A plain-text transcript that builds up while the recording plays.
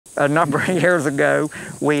A number of years ago,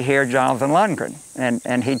 we hear Jon Lundgren,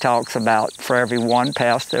 and he talks about for every one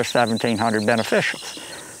pest, there's 1,700 beneficials.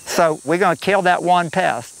 So we're going to kill that one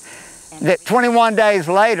pest. That 21 days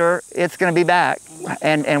later, it's going to be back,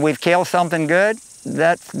 and we've killed something good.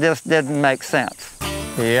 That just didn't make sense.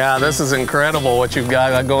 Yeah, this is incredible what you've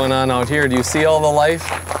got going on out here. Do you see all the life?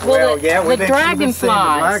 Well, the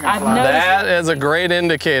dragonflies. I've noticed. That is a great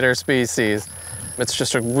indicator species. It's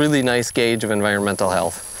just a really nice gauge of environmental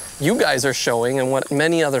health. You guys are showing, and what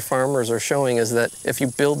many other farmers are showing, is that if you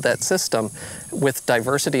build that system with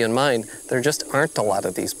diversity in mind, there just aren't a lot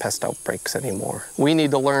of these pest outbreaks anymore. We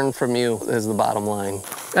need to learn from you, is the bottom line.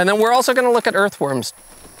 And then we're also going to look at earthworms.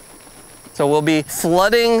 So we'll be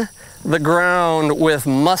flooding the ground with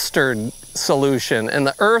mustard solution, and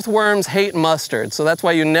the earthworms hate mustard. So that's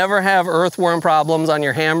why you never have earthworm problems on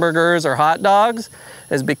your hamburgers or hot dogs,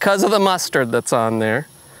 is because of the mustard that's on there.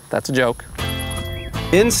 That's a joke.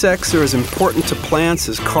 Insects are as important to plants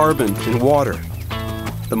as carbon and water.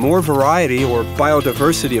 The more variety or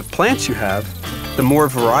biodiversity of plants you have, the more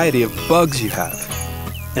variety of bugs you have.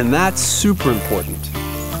 And that's super important.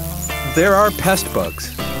 There are pest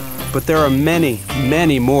bugs, but there are many,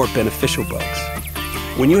 many more beneficial bugs.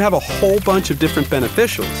 When you have a whole bunch of different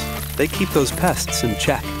beneficials, they keep those pests in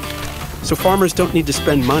check. So farmers don't need to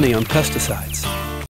spend money on pesticides.